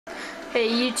Hey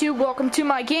YouTube, welcome to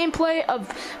my gameplay of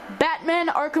Batman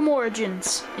Arkham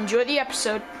Origins. Enjoy the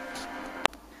episode.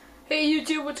 Hey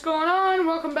YouTube, what's going on?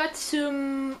 Welcome back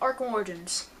to Arkham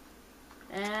Origins.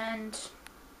 And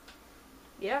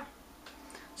yeah.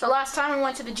 So last time we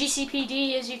went to the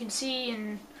GCPD, as you can see,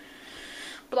 and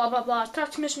blah blah blah.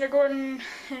 Talked to Commissioner Gordon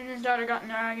and his daughter got in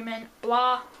an argument,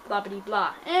 blah blah blah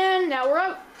blah. And now we're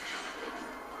out.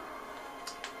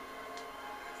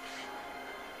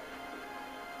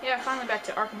 Yeah, finally back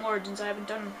to Arkham Origins. I haven't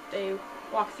done a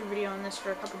walkthrough video on this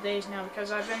for a couple days now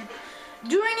because I've been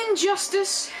doing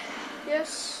Injustice.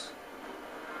 Yes.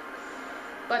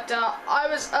 But I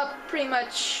was up pretty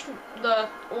much well,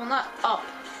 not up.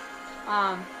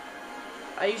 I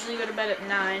usually go to bed at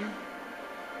 9.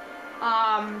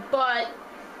 But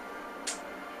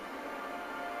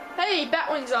hey,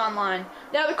 Batwing's online.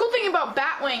 Now the cool thing about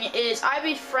Batwing is I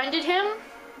befriended him.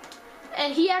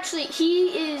 And he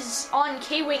is on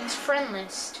K-Wing's friend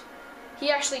list. He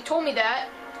actually told me that.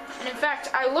 And in fact,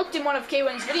 I looked in one of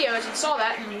K-Wing's videos and saw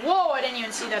that, and whoa, I didn't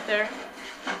even see that there.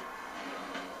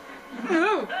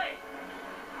 No!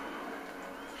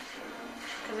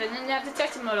 Because I didn't have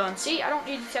detective mode on. See, I don't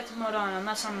need detective mode on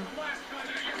unless I'm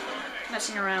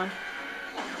messing around.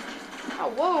 Oh,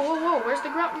 whoa, whoa, whoa, where's the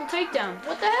grapple takedown?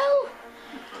 What the hell?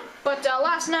 But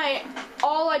last night,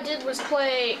 all I did was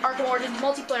play Arkham Origins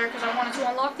multiplayer because I wanted to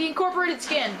unlock the incorporated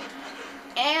skin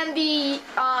and the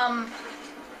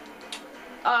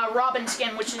Robin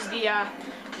skin, which is the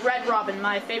Red Robin,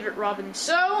 my favorite Robin.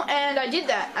 So, and I did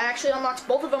that. I actually unlocked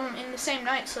both of them in the same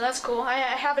night, so that's cool. I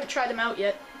haven't tried them out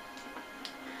yet,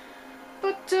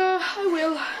 but I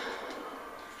will.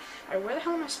 Alright, where the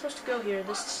hell am I supposed to go here?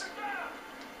 This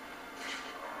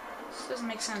doesn't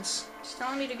make sense. It's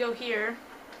telling me to go here.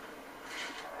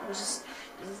 Is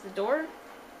this the door?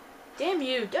 Damn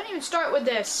you, don't even start with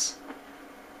this.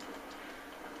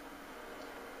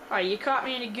 Alright, you caught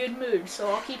me in a good mood,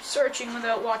 so I'll keep searching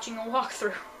without watching a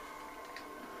walkthrough.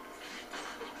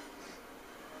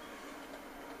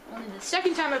 Only the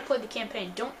second time I played the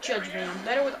campaign. Don't judge me, I'm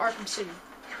better with Arkham City.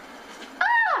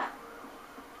 Ah!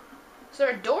 Is there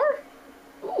a door?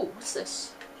 Ooh, what's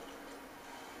this?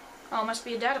 Oh, it must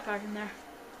be a data pack in there.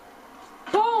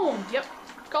 Boom! Yep,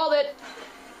 called it.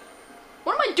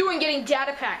 What am I doing getting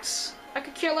data packs? I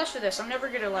could care less for this. I'm never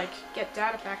gonna like get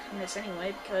data packs from this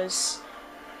anyway because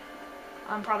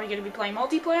I'm probably gonna be playing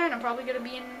multiplayer and I'm probably gonna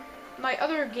be in my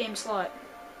other game slot.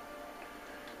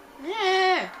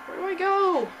 Yeah, where do I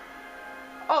go?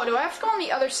 Oh, do I have to go on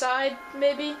the other side?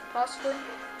 Maybe, possibly.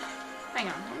 Hang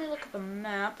on, let me look at the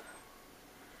map.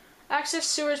 Access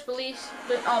sewers, police.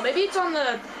 Oh, maybe it's on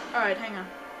the. All right, hang on.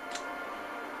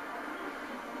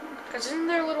 Because isn't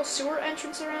there a little sewer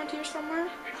entrance around here somewhere?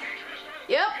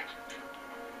 Yep.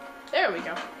 There we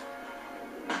go.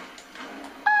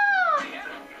 Ah!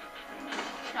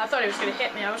 I thought he was gonna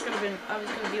hit me. I was gonna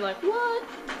be like, what?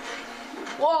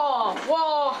 Whoa,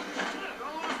 whoa.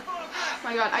 Oh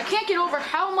my god, I can't get over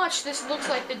how much this looks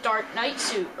like the Dark Knight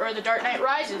suit, or the Dark Knight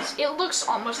Rises. It looks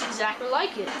almost exactly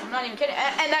like it. I'm not even kidding.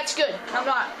 And that's good. I'm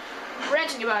not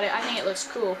ranting about it. I think it looks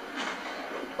cool.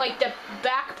 Like the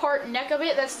back part neck of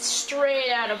it, that's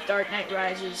straight out of Dark Knight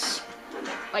Rises.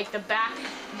 Like the back,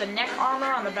 the neck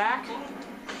armor on the back.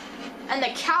 And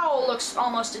the cowl looks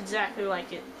almost exactly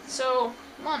like it. So,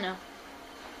 come on now.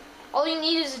 All you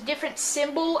need is a different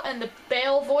symbol and the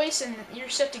Bale voice and you're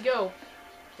set to go.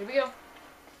 Here we go.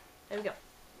 There we go.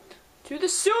 To the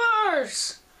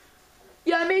sewers!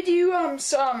 Yeah, I made you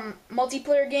some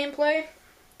multiplayer gameplay.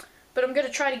 But I'm going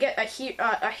to try to get a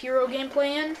hero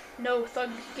gameplay in, no thug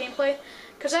gameplay,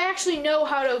 because I actually know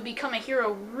how to become a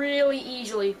hero really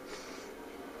easily.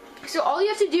 So all you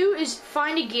have to do is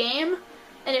find a game,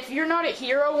 and if you're not a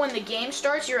hero when the game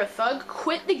starts, you're a thug,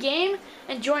 quit the game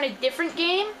and join a different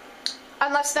game,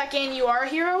 unless that game you are a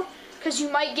hero, because you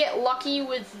might get lucky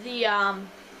with the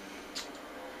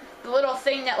little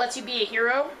thing that lets you be a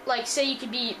hero. Like, say you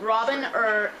could be Robin,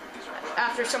 or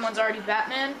after someone's already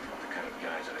Batman.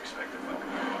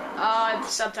 The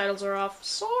subtitles are off.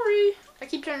 Sorry. I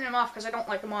keep turning them off because I don't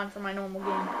like them on for my normal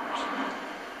game.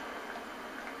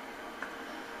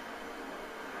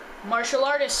 Martial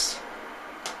artists.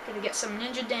 Gonna get some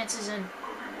ninja dances in.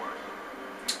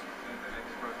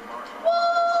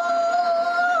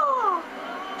 Whoa!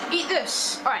 Eat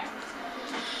this. Alright.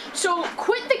 So,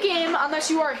 quit the game unless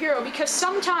you are a hero, because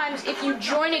sometimes if you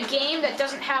join a game that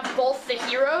doesn't have both the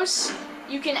heroes,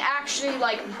 you can actually,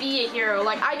 like, be a hero.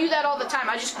 Like, I do that all the time.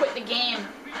 I just quit the game.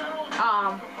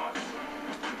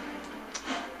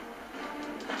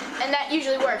 And that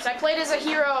usually works. I played as a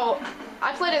hero.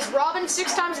 I played as Robin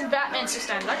 6 times and Batman 6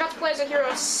 times. I got to play as a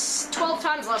hero 12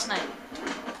 times last night.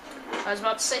 I was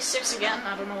about to say 6 again,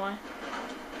 I don't know why.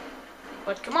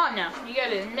 But come on now, you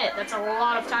gotta admit, that's a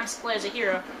lot of times to play as a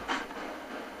hero.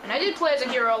 And I did play as a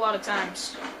hero a lot of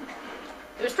times.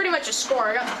 It was pretty much a score.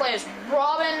 I got to play as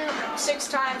Robin 6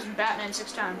 times and Batman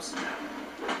 6 times.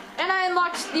 And I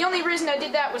unlocked, the only reason I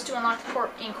did that was to unlock the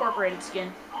Incorporated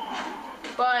skin.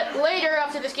 But later,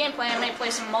 after this gameplay, I may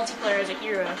play some multiplayer as a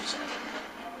hero. So.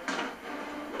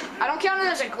 I don't count it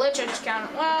as a glitch, I just count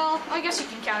it, well, I guess you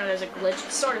can count it as a glitch.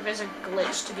 It sort of is a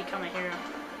glitch to become a hero.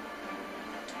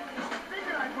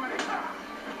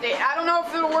 I don't know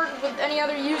if it'll work with any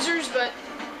other users, but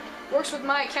it works with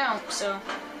my account, so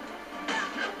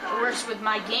it works with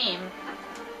my game.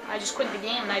 I just quit the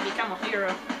game and I become a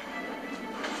hero.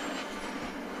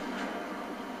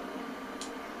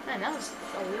 Man, that was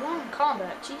a long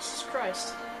combat. Jesus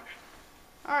Christ.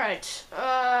 Alright,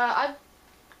 I've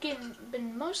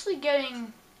been mostly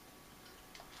getting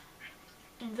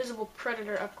invisible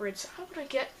predator upgrades. How would I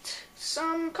get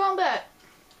some combat?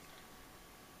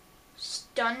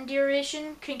 Stun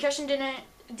duration, concussion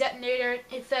detonator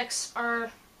effects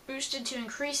are boosted to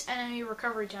increase enemy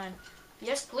recovery time.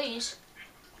 Yes, please.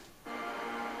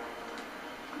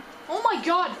 Oh my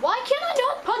god, why can't I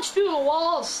not punch through the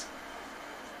walls?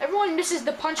 Everyone misses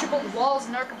the punchable walls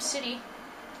in Arkham City.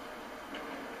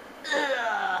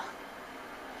 Ugh.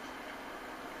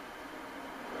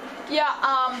 Yeah,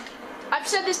 I've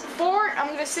said this before, I'm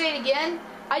gonna say it again.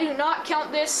 I do not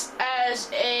count this as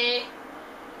a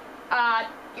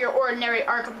your ordinary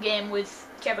Arkham game with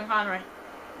Kevin Conroy.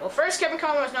 Well, first, Kevin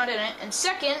Conroy was not in it, and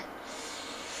second,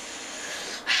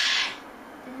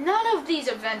 none of these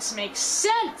events make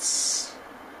sense.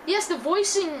 Yes, the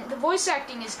voice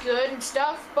acting is good and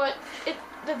stuff, but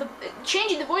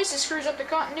changing the voices screws up the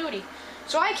continuity.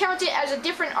 So I count it as a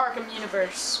different Arkham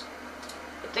universe.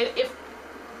 If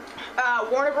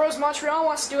Warner Bros. Montreal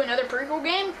wants to do another prequel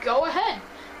game, go ahead,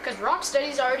 because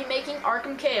Rocksteady's already making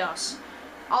Arkham Chaos.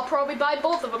 I'll probably buy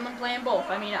both of them and play them both.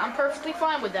 I mean, I'm perfectly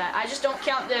fine with that. I just don't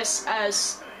count this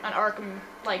as an Arkham,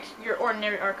 like, your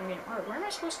ordinary Arkham game. Alright, where am I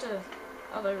supposed to...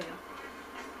 Oh, there we go.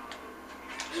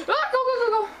 Ah, go, go,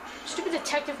 go, go! Stupid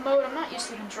detective mode, I'm not used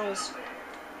to the controls.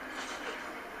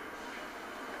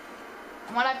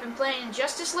 What I've been playing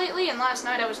Injustice lately, and last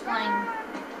night I was playing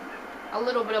a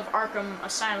little bit of Arkham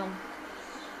Asylum.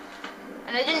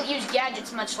 And I didn't use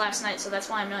gadgets much last night, so that's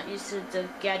why I'm not used to the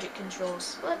gadget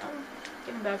controls. But I'm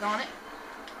getting back on it.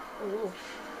 Oh,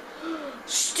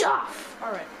 stuff!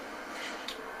 Alright.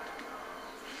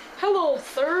 Hello,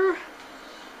 sir.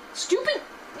 Stupid!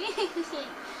 Wait,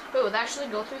 will it actually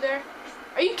go through there?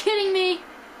 Are you kidding me?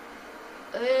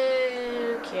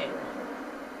 Okay.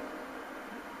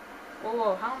 Whoa,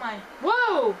 whoa, how am I?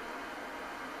 Whoa!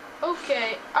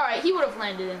 Okay, alright, he would have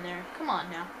landed in there. Come on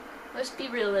now. Let's be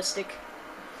realistic.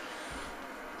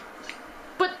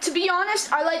 But to be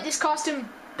honest, I like this costume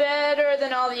better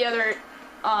than all the other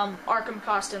Arkham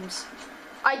costumes.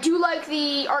 I do like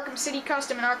the Arkham City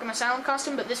costume and Arkham Asylum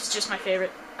costume, but this is just my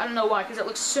favorite. I don't know why, because it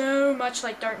looks so much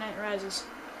like Dark Knight Rises.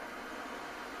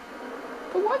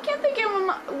 But why can't they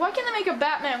make a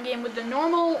Batman game with the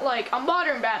normal, like, a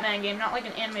modern Batman game, not like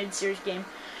an animated series game,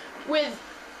 with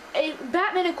a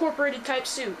Batman Incorporated type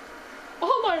suit?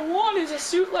 All I want is a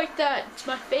suit like that. It's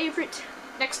my favorite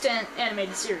next to an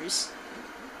animated series.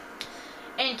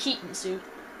 And Keaton suit.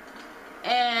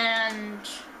 And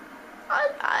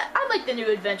I like the New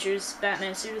Adventures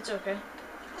Batman suit. It's okay.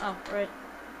 Oh, right.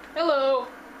 Hello.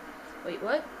 Wait,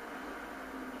 what?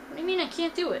 What do you mean I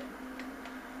can't do it?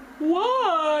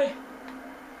 Why?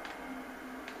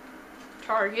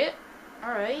 Target.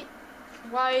 Alright.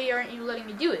 Why aren't you letting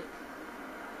me do it?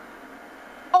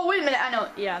 Oh, wait a minute. I know.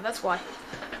 Yeah, that's why.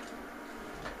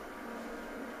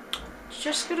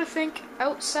 Just gotta think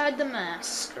outside the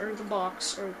mask, or the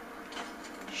box, or...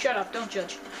 Shut up, don't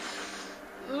judge.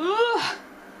 Ugh.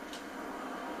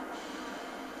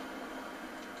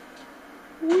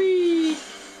 Whee!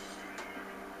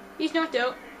 He's knocked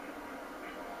out.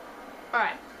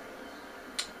 Alright.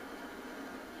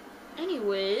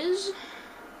 Anyways,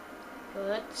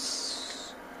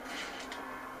 let's...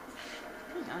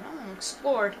 Hang on, I want to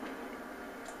explore.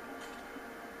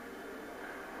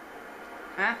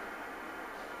 Huh?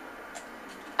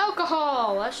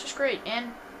 Alcohol! That's just great.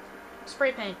 And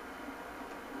spray paint.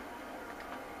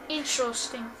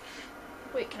 Interesting.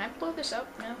 Wait, can I blow this up?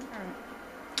 No? Alright.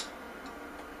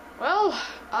 Well,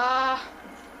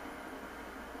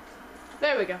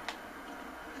 there we go.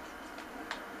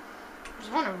 I was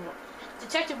wondering what...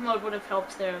 Detective mode would have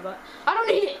helped there, but I don't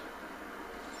need it!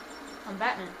 I'm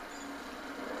Batman.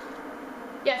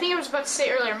 Yeah, I think I was about to say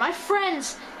earlier, my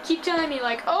friends keep telling me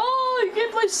like, oh, you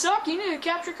gameplay suck, you need to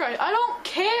capture card. I don't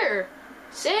care.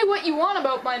 Say what you want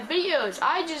about my videos.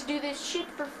 I just do this shit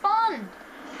for fun.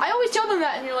 I always tell them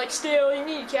that, and you're like, still, you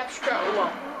need to capture card. Oh,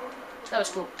 well, that was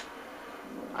cool.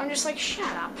 I'm just like,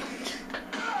 shut up.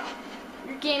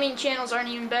 Your gaming channels aren't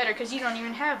even better because you don't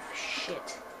even have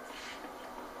shit.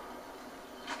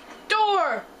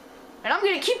 Door! And I'm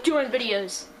gonna keep doing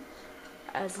videos.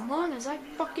 As long as I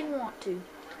fucking want to.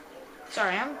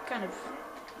 Sorry, I'm kind of...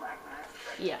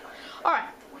 Yeah. Alright.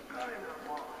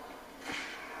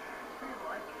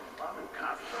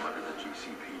 Under the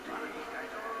GCPD,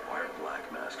 why are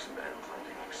black masks men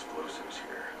planting explosives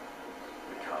here?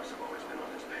 The cops have always been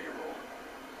on his payroll.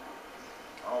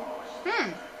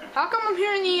 Almost. How come I'm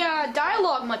hearing the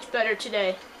dialogue much better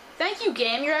today? Thank you,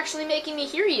 game. You're actually making me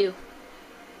hear you.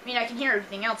 I mean, I can hear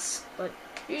everything else, but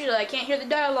usually I can't hear the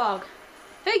dialogue.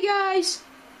 Hey, guys!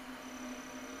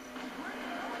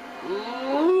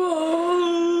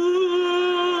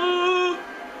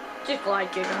 Just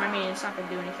glide kick him. I mean, it's not gonna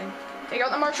do anything. Take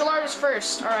out the martial artist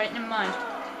first. Alright, never mind.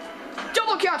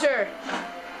 Double counter!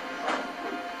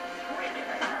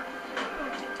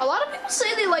 A lot of people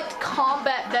say they liked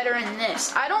combat better in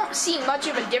this. I don't see much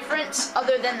of a difference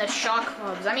other than the shock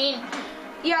clubs. I mean,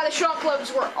 yeah, the shock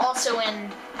clubs were also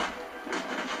in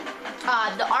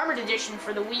the Armored Edition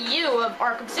for the Wii U of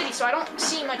Arkham City, so I don't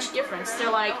see much difference.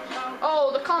 They're like,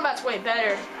 oh, the combat's way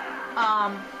better.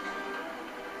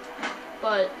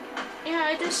 But, yeah,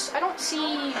 I don't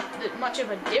see much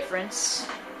of a difference.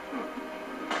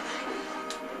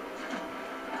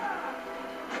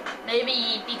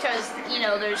 Maybe because, you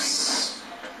know, there's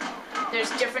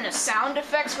different sound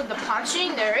effects with the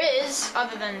punching. There is,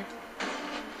 other than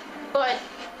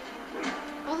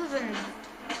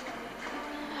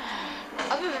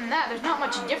that, there's not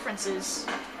much differences.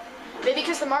 Maybe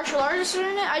because the martial artists are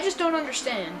in it? I just don't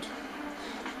understand.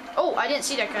 Oh, I didn't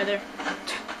see that guy there.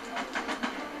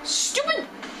 Stupid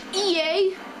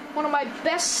EA! One of my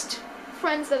best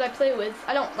friends that I play with.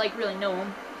 I don't, like, really know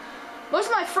him. Most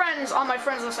of my friends on my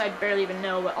friends list I barely even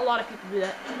know, but a lot of people do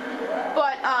that.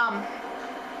 But,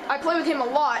 I play with him a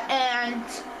lot, and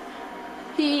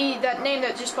that name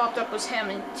that just popped up was him,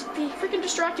 and he freaking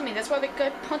distracted me. That's why the guy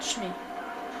punched me.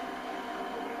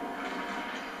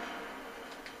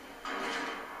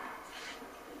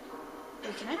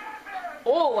 Wait, can I?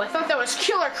 Oh, I thought that was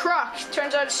Killer Croc.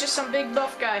 Turns out it's just some big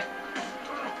buff guy.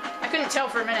 I couldn't tell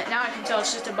for a minute. Now I can tell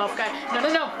it's just a buff guy. No,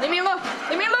 no, no. Leave me alone.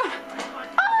 Leave me alone.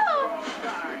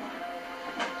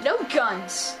 No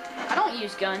guns. I don't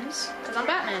use guns, because I'm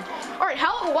Batman. Alright,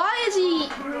 why is he...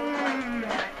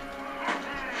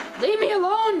 Leave me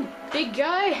alone, big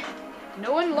guy.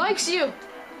 No one likes you.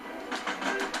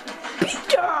 Beat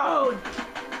down!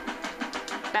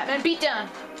 Batman beat down.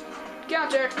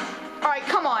 Counter. Alright,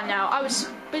 come on now. I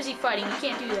was busy fighting. You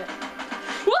can't do that.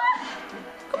 What?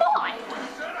 Come on!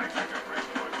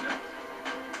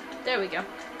 There we go.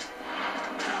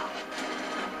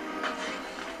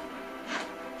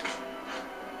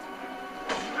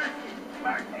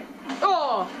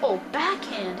 Oh,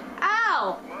 backhand.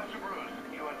 Ow! You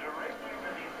are directly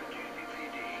beneath the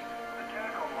GCPD.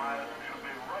 Attack on wires should be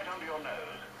right under your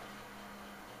nose.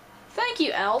 Thank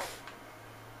you, Elf.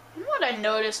 You know what I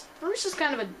noticed? Bruce is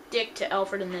kind of a dick to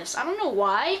Alfred in this. I don't know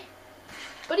why,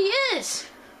 but he is.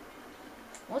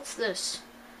 What's this?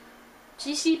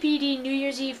 GCPD New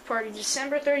Year's Eve party,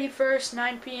 December 31st,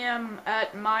 9 p.m.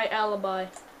 at My Alibi.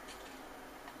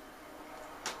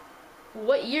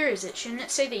 What year is it? Shouldn't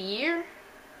it say the year?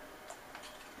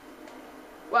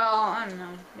 Well, I don't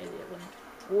know. Maybe it wouldn't.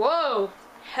 Whoa!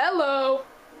 Hello!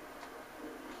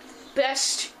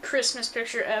 Best Christmas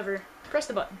picture ever. Press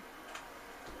the button.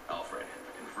 Alfred,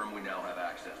 confirm we now have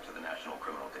access to the National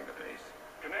Criminal Database.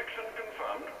 Connection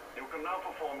confirmed. You can now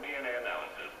perform DNA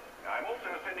analysis. I'm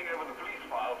also sending over the police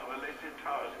file for the Lacey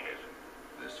Towers case.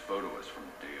 This photo is from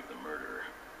the day of the murder.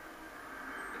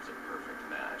 It's a perfect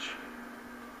match.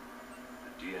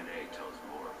 The DNA tells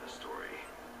more of the story.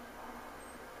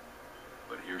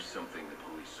 But here's something the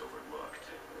police overlooked.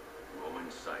 Roman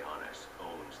Sionis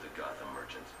owns the Gotham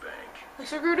Merchants Bank.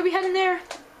 So we're going to be heading there.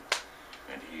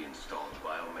 And he installed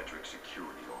biometric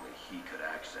security only he could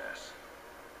access.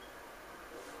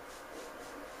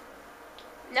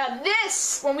 Now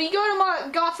this, when we go to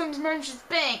Gotham's Merchants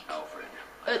Bank. Alfred,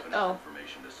 I have enough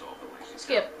information to solve the Lacey.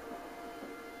 Skip.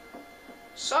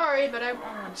 Sorry, but I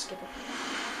want to skip it.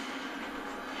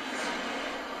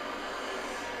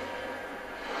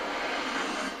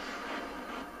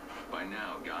 By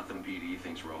now, Gotham PD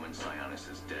thinks Roman Sionis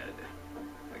is dead.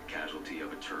 A casualty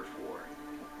of a turf war.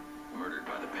 Murdered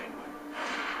by the Penguin.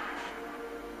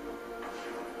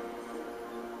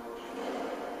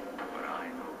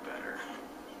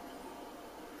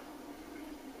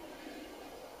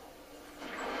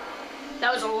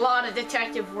 That was a lot of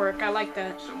detective work. I like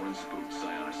that. Someone spooked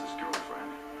Sionis'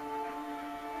 girlfriend,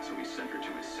 so he sent her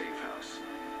to his safe house,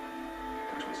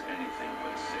 which was anything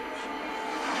but safe.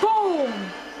 Boom!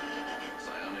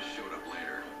 Sionis showed up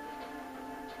later,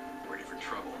 ready for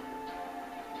trouble,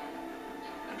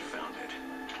 and found it.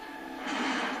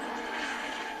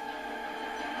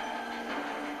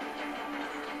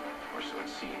 Or so it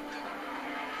seemed.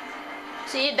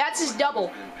 See, that's his double.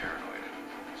 He's been paranoid.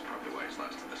 That's probably why he's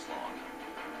lasted this long.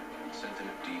 He sent in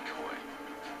a decoy,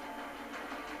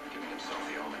 giving himself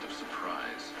the element of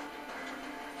surprise.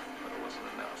 But it wasn't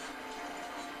enough.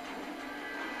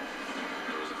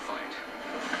 There was a fight.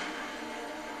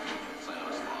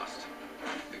 Sionis lost.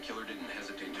 The killer didn't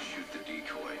hesitate to shoot the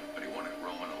decoy, but he wanted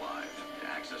Roman alive to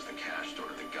access the cash store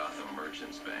to the Gotham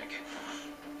Merchants Bank.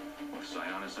 With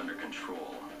Sionis under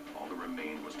control, all that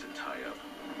remained was to tie up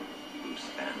loose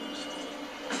ends.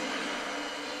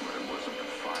 But it wasn't the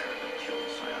fire that killed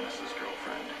Sionis'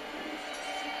 girlfriend.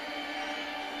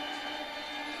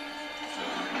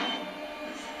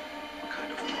 What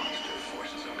kind of monster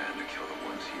forces a man to kill the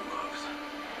ones he loves?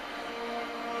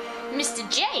 Mr.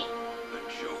 J. The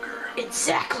Joker.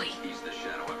 Exactly. He's the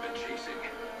shadow I've been chasing.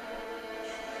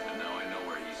 And now I know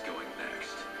where he's going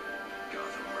next.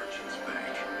 Gotham Merchants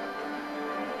Bank.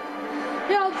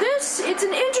 Now it's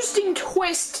an interesting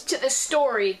twist to the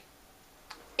story.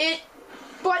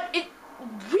 But it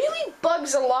really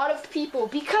bugs a lot of people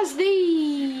because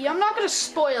I'm not gonna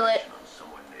spoil it.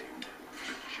 Someone named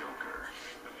the Joker.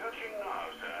 Searching now,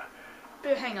 sir.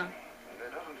 But hang on. There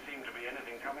doesn't seem to be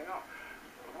anything coming up.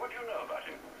 What do you know about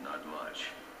him? Not much,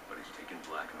 but he's taken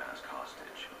Black Mask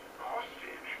hostage.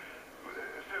 Hostage?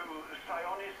 So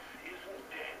Sionis isn't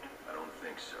dead? I don't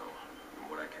think so. From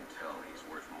what I can tell, he's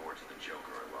worth more to the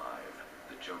Joker alive.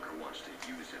 The Joker wants to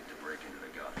use him to break into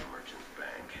the Gotham Merchants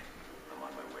Bank. I'm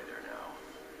on my way there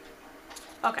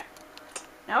now. Okay.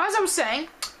 Now, as I was saying,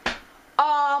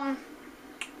 I'm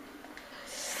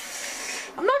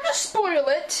not gonna spoil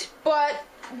it, but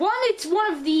one, it's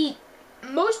one of the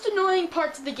most annoying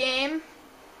parts of the game,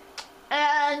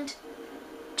 and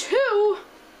two,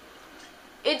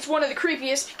 it's one of the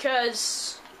creepiest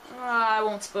because I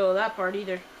won't spoil that part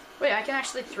either. Wait, I can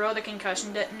actually throw the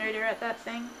concussion detonator at that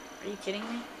thing? Are you kidding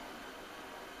me?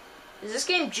 Is this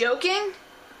game joking?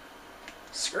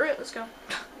 Screw it, let's go.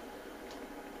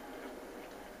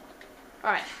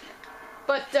 Alright.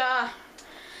 But, yeah,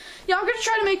 I'm gonna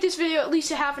try to make this video at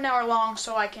least a half an hour long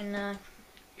so I can,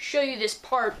 show you this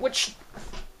part, which...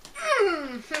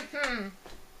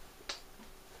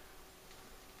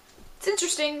 it's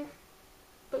interesting,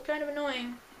 but kind of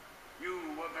annoying. You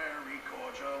were very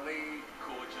cordially,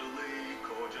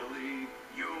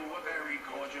 you were very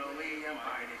cordially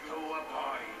invited to a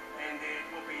party, and it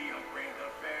will be a grand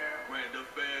affair.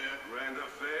 Grand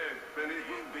affair, and it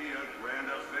will be a grand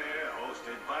affair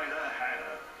hosted by the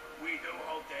Hatter. We do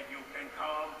hope that you can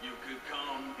come. You can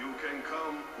come.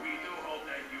 We do hope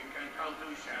that you can come to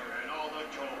share in all the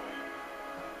joy.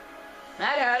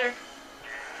 Mad Hatter.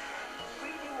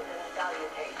 Greetings and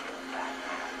salutations,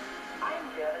 Batman. I'm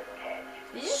Jervis Kedge.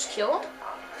 Did you just kill him?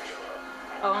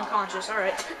 Oh, unconscious,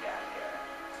 alright.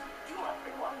 You must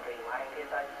be wondering why it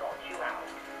is I sought you out.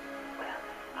 Well,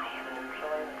 I have an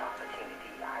employment opportunity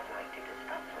I'd like to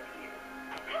discuss with you.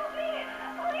 Help me!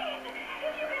 Please!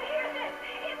 If you can hear this,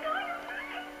 it's going to...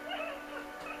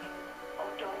 Oh,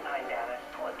 don't mind Alice,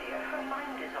 poor dear. Her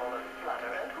mind is all aflutter,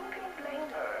 and who can blame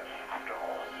her after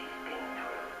all she's been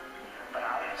through? But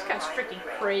I'll have This guy's her freaking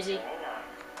mind crazy. soon enough.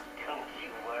 Don't you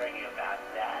worry about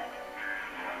that.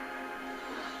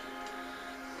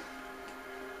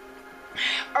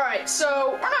 Alright,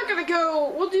 so we're not gonna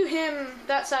go, we'll do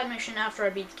that side mission after I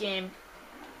beat the game.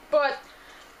 But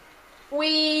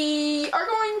we are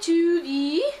going to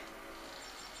the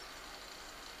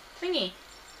thingy.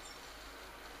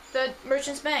 The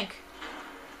Merchant's Bank.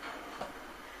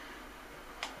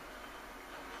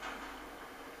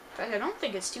 In fact, I don't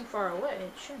think it's too far away.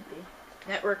 It shouldn't be.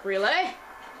 Network relay.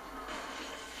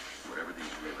 Whatever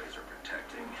these relays are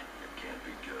protecting, it can't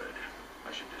be good.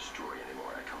 I should destroy any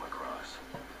more I come across.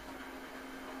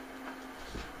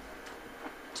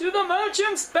 To the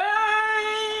Merchant's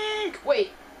Bank!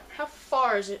 Wait, how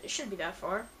far is it? It shouldn't be that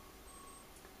far.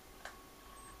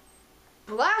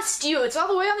 Blast you! It's all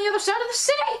the way on the other side of the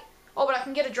city! Oh, but I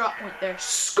can get a drop point there.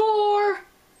 Score!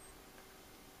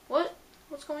 What?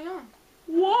 What's going on?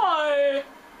 Why?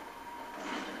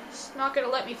 It's not gonna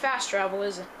let me fast travel,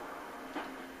 is it?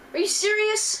 Are you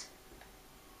serious?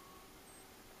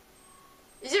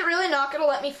 Is it really not gonna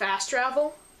let me fast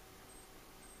travel?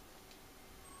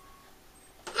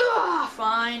 Ugh,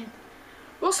 fine.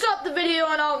 We'll stop the video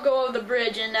and I'll go over the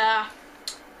bridge and,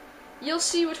 you'll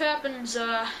see what happens,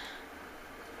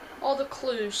 all the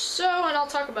clues. So, and I'll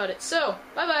talk about it. So,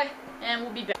 bye-bye, and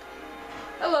we'll be back.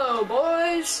 Hello,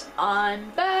 boys. I'm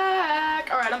back.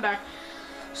 Alright, I'm back.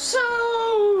 So,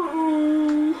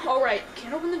 alright,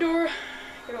 can't open the door.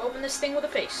 Gotta open this thing with a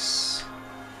face.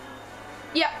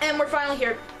 Yeah, and we're finally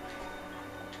here.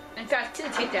 In fact, it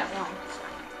didn't take that long.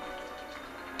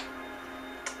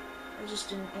 I just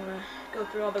didn't want to go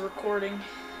through all the recording.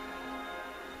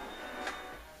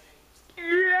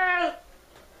 Yeah.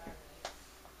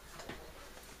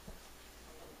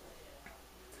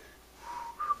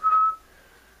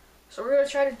 So we're gonna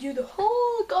try to do the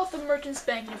whole Gotham Merchants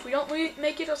Bank, and if we don't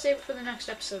make it, I'll save it for the next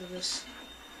episode of this.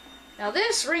 Now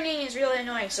this ringing is really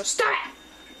annoying, so stop it!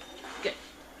 Good.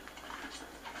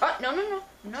 Oh,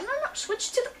 no,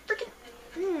 switch to the freaking...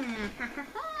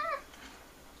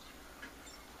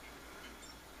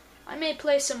 I may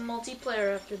play some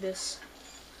multiplayer after this.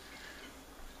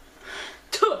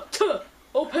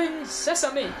 Open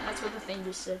sesame! That's what the thing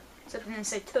just said. Except it didn't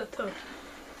say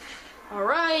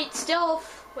Alright,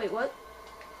 stealth. Wait, what?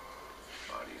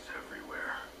 Bodies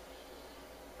everywhere.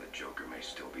 The Joker may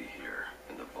still be here,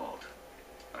 in the vault.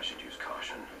 I should use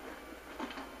caution.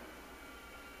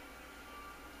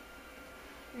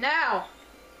 Now,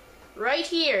 right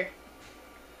here.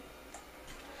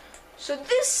 So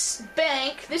this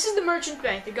bank, this is the Merchant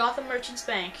Bank, the Gotham Merchants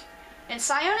Bank, and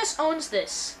Sionis owns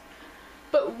this.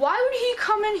 But why would he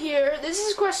come in here? This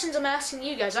is questions I'm asking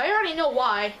you guys. I already know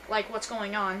why, like what's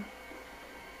going on.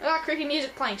 Ah, creepy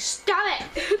music playing. Stop it!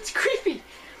 It's creepy.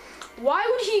 Why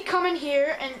would he come in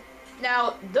here and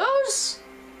now those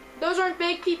aren't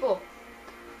big people.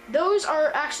 Those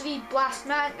are actually blast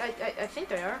mat. I think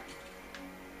they are.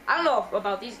 I don't know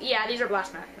about these. Yeah, these are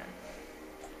blast mat men.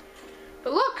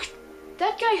 But look,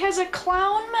 that guy has a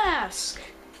clown mask.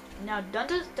 Now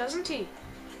doesn't he?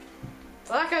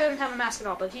 Well, that guy doesn't have a mask at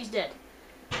all, but he's dead.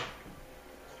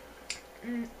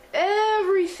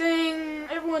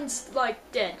 Everyone's like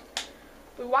dead.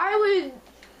 But why would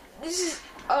he's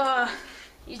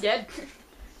dead.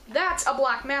 That's a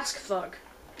black mask thug.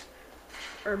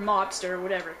 Or mobster or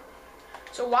whatever.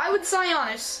 So why would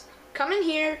Sionis come in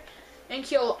here and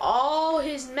kill all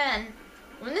his men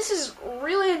when this is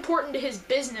really important to his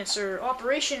business or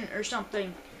operation or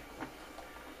something?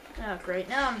 Oh great,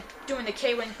 now I'm doing the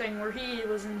K-Wing thing where he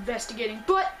was investigating,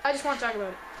 but I just want to talk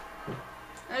about it.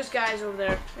 There's guys over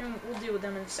there, and we'll deal with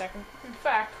them in a second. In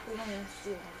fact, we don't even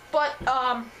deal with them. But,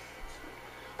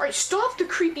 alright, stop the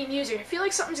creepy music. I feel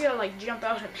like something's gonna, like, jump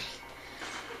out at me.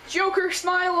 Joker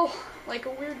smile! Like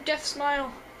a weird death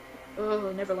smile.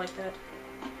 Oh, never liked that.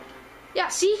 Yeah,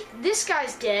 see? This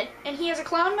guy's dead, and he has a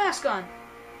clown mask on.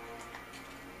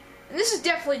 And this is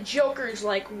definitely Joker's,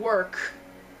 like, work.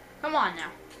 Come on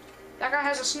now. That guy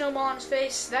has a snowball on his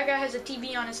face. That guy has a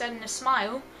TV on his head and a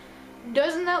smile.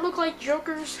 Doesn't that look like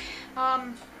Joker's,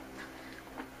 handwork?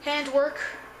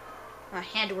 Not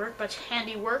handwork, but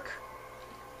handiwork.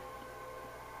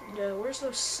 And, where's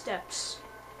those steps?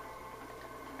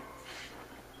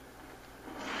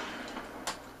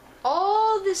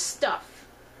 All this stuff.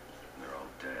 They're all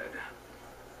dead.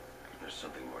 There's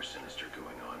something more sinister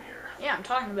going on here. Yeah, I'm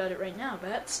talking about it right now,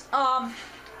 Bets.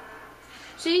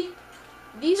 See?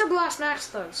 These are blast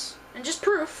mask thugs. And just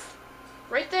proof.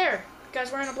 Right there. The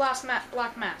guy's wearing a black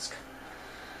mask.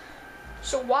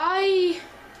 So why...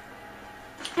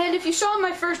 And if you saw in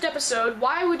my first episode,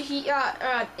 why would he,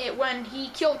 when he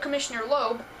killed Commissioner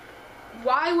Loeb,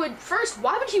 why would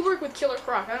he work with Killer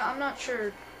Croc? I'm not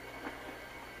sure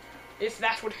if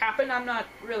that would happen. I'm not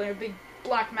really a big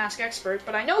black mask expert,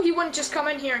 but I know he wouldn't just come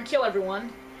in here and kill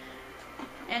everyone.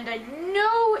 And I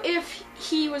know if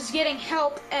he was getting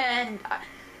help, and...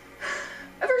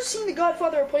 Ever seen The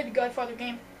Godfather or played the Godfather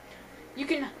game? You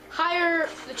can hire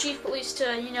the chief police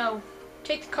to, you know,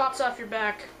 take the cops off your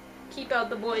back, keep out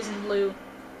the boys in blue,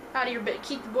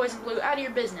 keep the boys in blue out of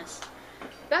your business.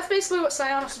 That's basically what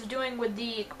Sionis was doing with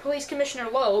the police commissioner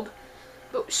Loeb.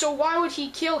 But so why would he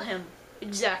kill him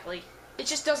exactly? It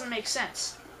just doesn't make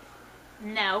sense.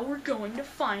 Now we're going to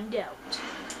find out.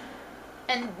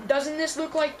 And doesn't this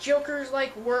look like Joker's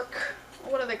like work?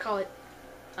 What do they call it?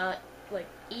 Like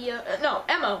no,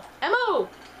 Emo.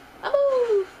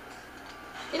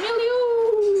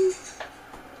 Emilio.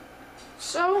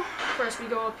 So first we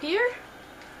go up here.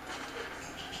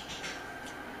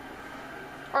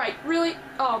 All right, really?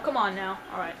 Oh, come on now.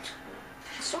 All right.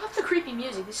 Stop the creepy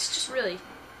music. This is just really.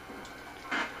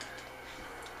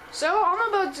 So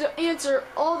I'm about to answer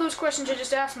all those questions I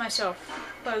just asked myself,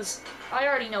 because I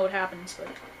already know what happens. But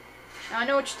now I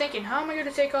know what you're thinking. How am I going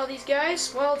to take all these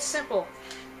guys? Well, it's simple.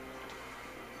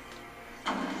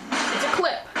 It's a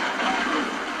clip.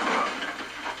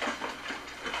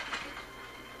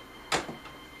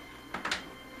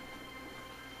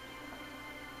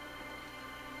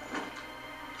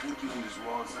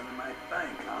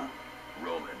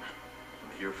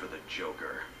 You're for the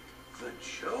Joker. The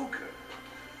Joker?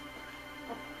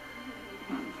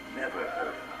 Never heard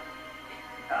of him.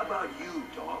 How about you,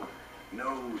 dog?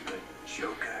 Know the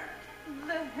Joker?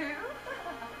 The who?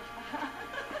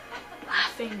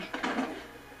 Laughing.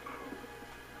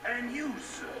 And you,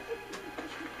 sir?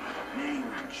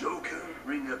 Name Joker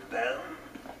ring a bell?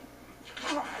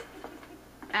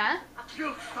 Huh?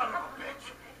 You son of a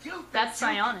bitch! You That's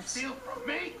think you can Sionis. steal from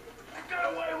me? You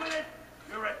got away with it?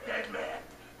 You're a dead man.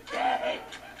 Dead!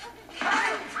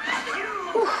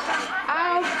 You!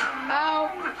 Ow,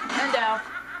 ow, and ow.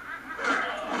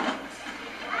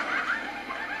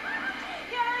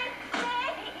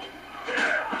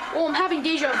 Oh, I'm having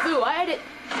deja vu.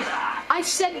 I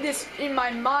said this in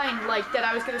my mind, like, that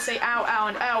I was gonna say ow, ow,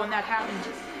 and ow, and that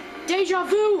happened. Deja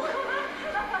vu!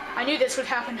 I knew this would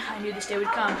happen. I knew this day would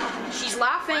come. She's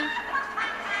laughing.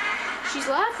 She's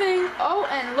laughing. Oh,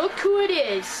 and look who it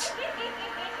is.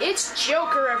 It's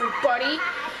Joker, everybody.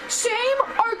 Same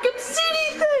Arkham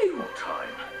City thing! Time.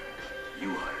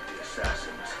 You hired the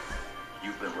assassins.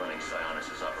 You've been running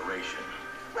Sionis' operation.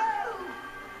 Well,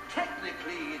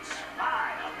 technically it's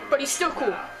my operation. But he's still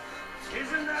cool.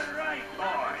 Isn't that right,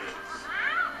 boys?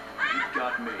 You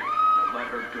got me. Now let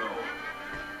her go.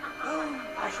 Oh,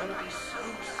 I should be so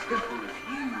simple if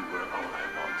you were all I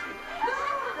wanted.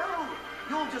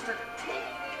 No, you're just a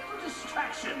teeny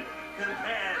distraction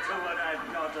compared to what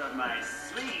I've got on my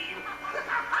sleeve.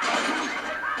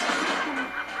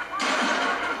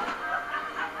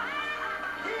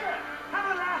 Here, have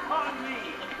a laugh on me.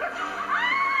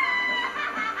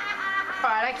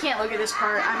 Alright, I can't look at this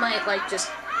part. I might, like, just...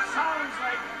 Sounds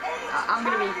like I'm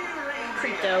gonna be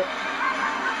creeped out.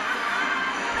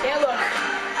 Can't look.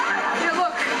 Can't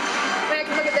look. Wait, I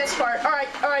can look at this part.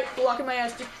 Alright, blocking my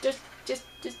ass. Just,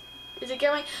 is it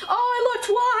going? Oh, I looked.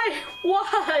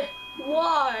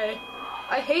 Why?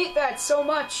 I hate that so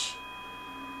much.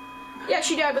 Yeah,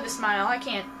 she died with a smile. I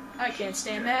can't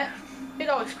stand that. It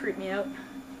always creeped me out.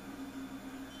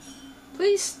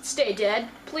 Please stay dead.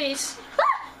 Please. Ah!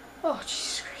 Oh,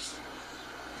 Jesus Christ.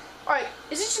 Alright,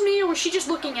 is it just me or was she just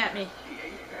looking at me?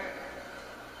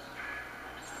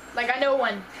 Like, I know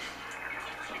when.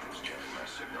 Something's jamming my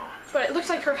signal. But it looks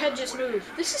like her head just moved.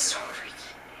 This is so freaky.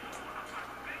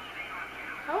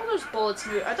 How are those bullets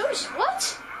move? Are those...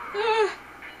 What?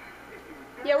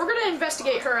 Yeah, we're gonna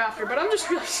investigate her after, but I'm just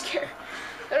really scared.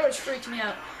 That always freaked me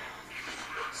out.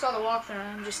 Saw the walkthrough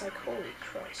and I'm just like, holy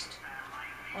Christ.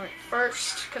 Alright,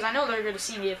 first, because I know they're gonna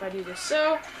see me if I do this,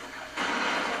 so...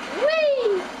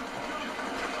 Whee!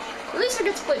 At least I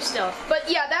get to play stealth. But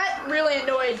yeah, that really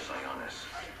annoyed... Sionis.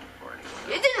 Or anyone.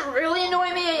 It didn't really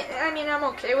annoy me. I mean, I'm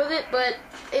okay with it, but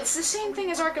it's the same thing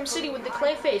as Arkham City with the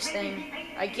Clayface thing.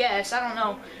 I guess. I don't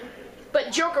know.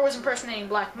 But Joker was impersonating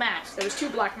Black Mask. There was 2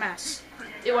 Black Masks.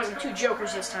 It wasn't 2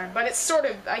 Jokers this time. But it's sort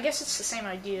of... I guess it's the same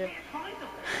idea.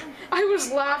 I was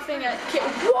laughing at...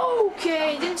 Whoa,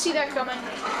 okay. Didn't see that coming.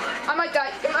 I might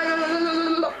die.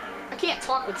 I can't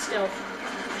talk with stealth.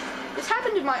 This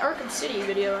happened in my Arkham City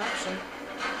video, actually.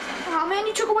 Oh man,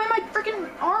 you took away my freaking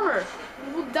armor.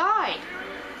 We'll die.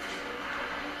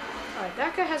 Alright,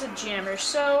 that guy has a jammer,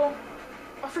 so...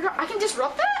 I forgot, I can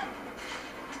disrupt that?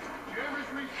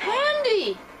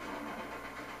 Handy!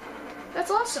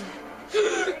 That's awesome.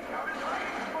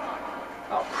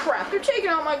 Oh crap, they're taking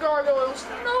out my gargoyles.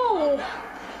 No!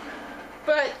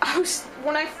 But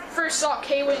when I first saw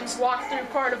K-Wings walk through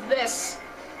part of this,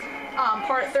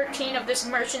 part 13 of this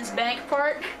Merchant's Bank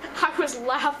part, I was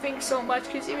laughing so much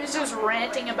because he was just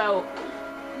ranting about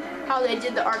how they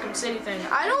did the Arkham City thing.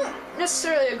 I don't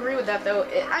necessarily agree with that though.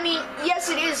 I mean, yes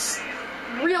it is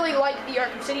really like the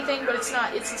Arkham City thing, but it's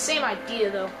not. It's the same idea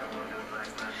though.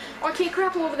 Oh, I can't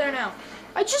grapple over there now.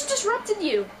 I just disrupted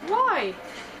you. Why?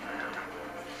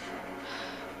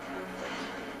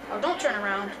 Oh, don't turn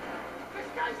around.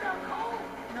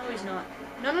 No, he's not.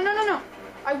 No.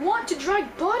 I want to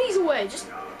drag bodies away. Just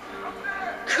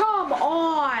come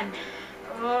on.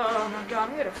 Oh my god,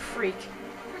 I'm gonna freak.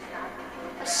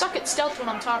 I suck at stealth when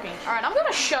I'm talking. Alright, I'm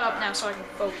gonna shut up now so I can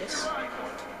focus.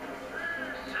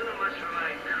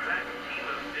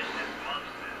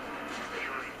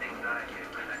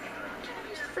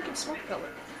 Use the freaking smoke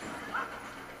pellet.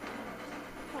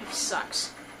 Life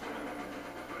sucks.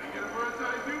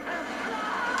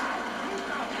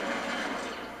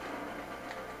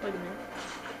 Wait a minute.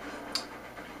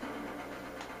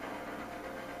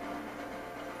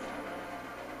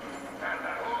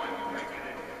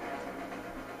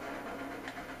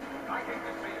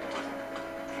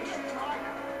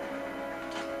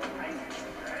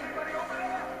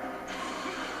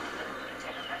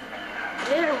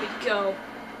 There we go.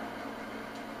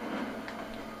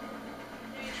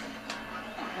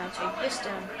 want to take this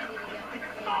down.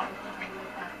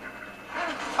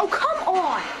 Oh, come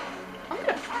on! I'm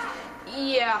gonna...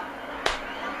 Yeah.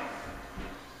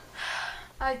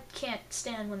 I can't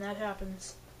stand when that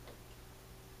happens.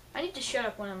 I need to shut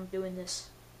up when I'm doing this.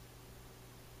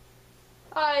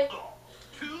 Hi. Oh,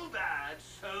 too bad,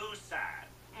 so sad.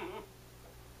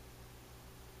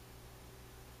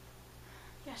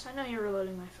 Yes, I know you're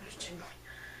reloading my first two.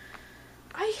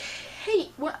 I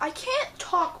hate when I can't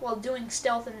talk while doing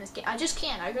stealth in this game. I just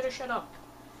can't. I gotta shut up.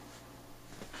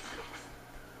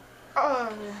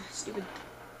 Oh, stupid.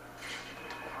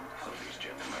 Something's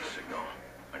jamming my signal.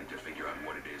 I need to figure out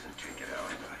what it is and take it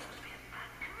out.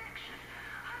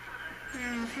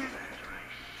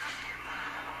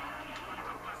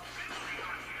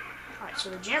 Alright, so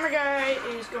the jammer guy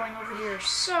is going over here.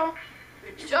 So,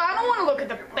 I don't want to look at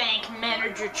the bank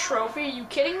manager trophy. Are you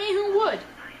kidding me? Who would?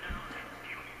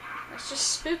 That's just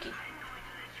spooky.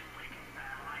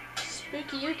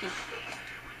 Spooky Yuki.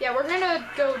 Yeah, we're gonna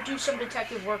go do some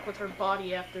detective work with her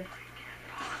body after.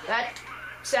 That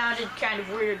sounded kind of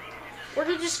weird. We're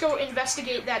gonna just go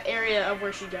investigate that area of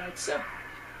where she died, so.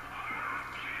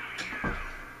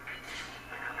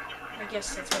 I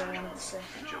guess that's what I wanted to say.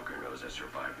 Joker knows I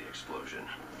survived the explosion.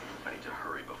 I need to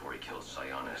hurry before he kills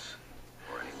Sionis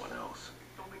or anyone else.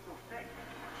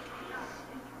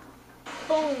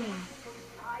 Boom.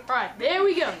 Alright, there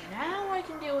we go. Now I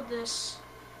can deal with this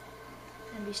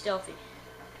and be stealthy.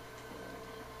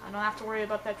 I don't have to worry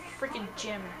about that freaking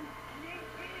jammer.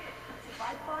 If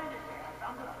I find it there,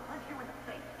 I'm gonna punch you in the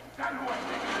face.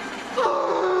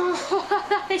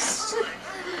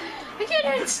 I can't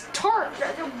even start.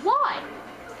 Why?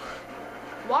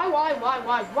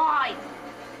 Why?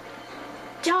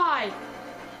 Die!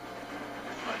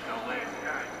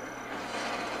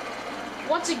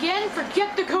 Once again,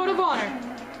 forget the code of honor.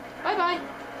 Bye-bye.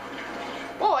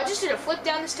 Whoa, I just did a flip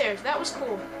down the stairs. That was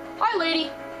cool. Hi, lady.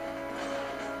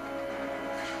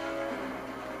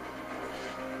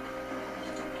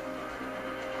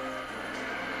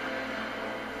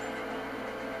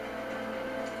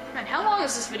 Man, how long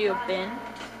has this video been?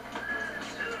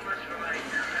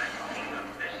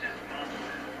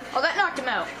 Oh, that knocked him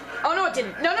out. Oh, no, it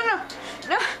didn't. No.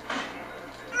 No!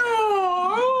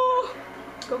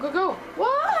 Go.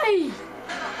 Why?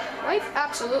 Life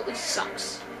absolutely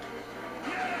sucks.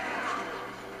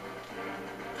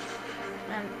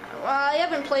 And, well, I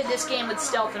haven't played this game with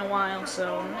stealth in a while,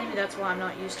 so maybe that's why I'm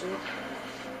not used to it.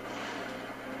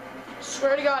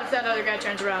 Swear to God, if that other guy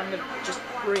turns around, I'm gonna just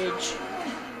bridge.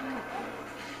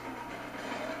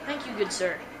 Thank you, good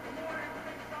sir.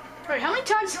 Alright, how many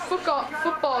times is football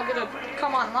gonna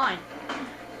come online?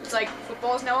 It's like,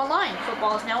 football is now online,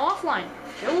 football is now offline.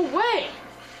 Go away!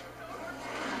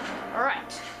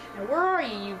 Alright. Now where are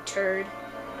you, you turd?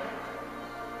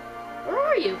 Where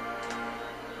are you?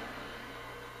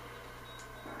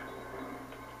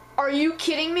 Are you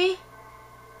kidding me?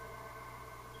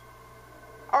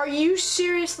 Are you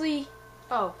seriously...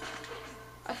 Oh.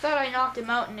 I thought I knocked him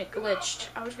out and it glitched.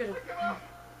 I was gonna...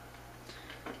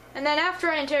 And then after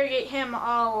I interrogate him,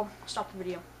 I'll stop the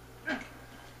video.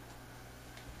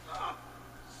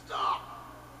 Stop!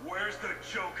 Where's the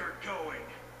Joker going?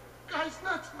 Guy's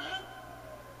nuts, man.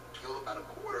 Killed about a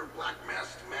quarter of black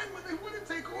masked men when they wouldn't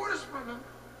take orders from him.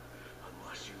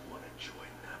 Unless you want to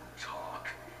join them, talk.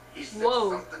 He said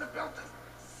Whoa. something about the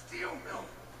steel mill.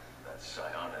 That's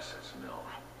Sionis' mill.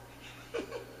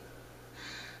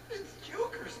 It's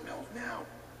Joker's mill now.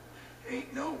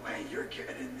 Ain't no way you're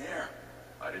getting in there.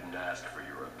 I didn't ask for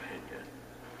your opinion.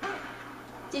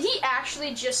 Did he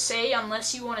actually just say,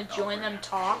 unless you want to join them,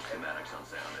 talk? Schematics on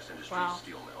Sionis Industries Wow.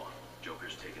 steel mill.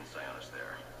 Joker's taken Sionis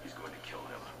there. He's going to kill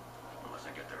him. Unless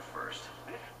I get there first.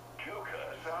 This Joker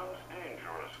sounds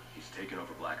dangerous. He's taken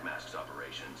over Black Mask's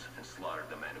operations and slaughtered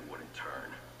the men who wouldn't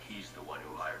turn. He's the one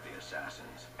who hired the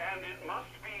assassins. And it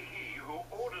must be he who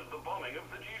ordered the bombing of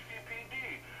the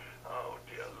GCPD. Oh,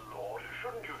 dear Lord.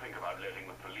 Shouldn't you think about letting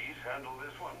the police handle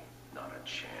this one? Not a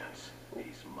chance.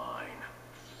 He's mine.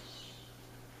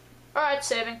 Alright,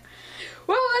 saving.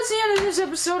 Well, that's the end of this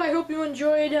episode. I hope you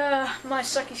enjoyed my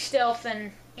sucky stealth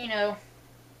and, you know,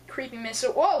 creepiness.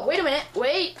 So, whoa, wait a minute.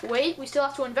 Wait. We still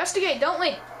have to investigate, don't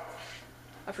we?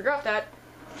 I forgot that.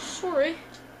 Sorry.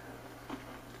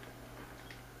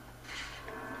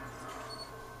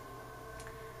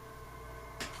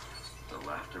 The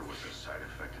laughter was a side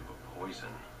effect of a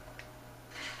poison.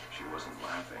 She wasn't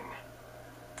laughing.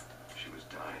 She was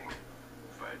dying.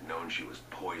 If I had known she was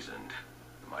poisoned,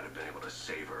 I might have been able to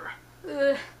save her.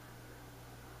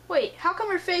 Wait, how come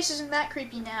her face isn't that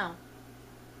creepy now?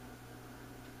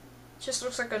 Just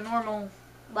looks like a normal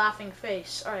laughing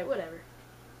face. Alright, whatever.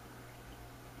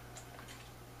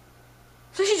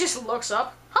 So she just looks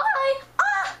up. Hi!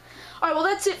 Ah! Alright, well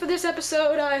that's it for this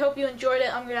episode. I hope you enjoyed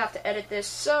it. I'm going to have to edit this.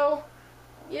 So,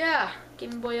 yeah.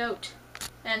 Game Boy out.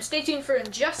 And stay tuned for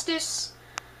Injustice.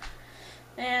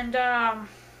 And,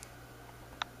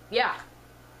 yeah.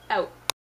 Out.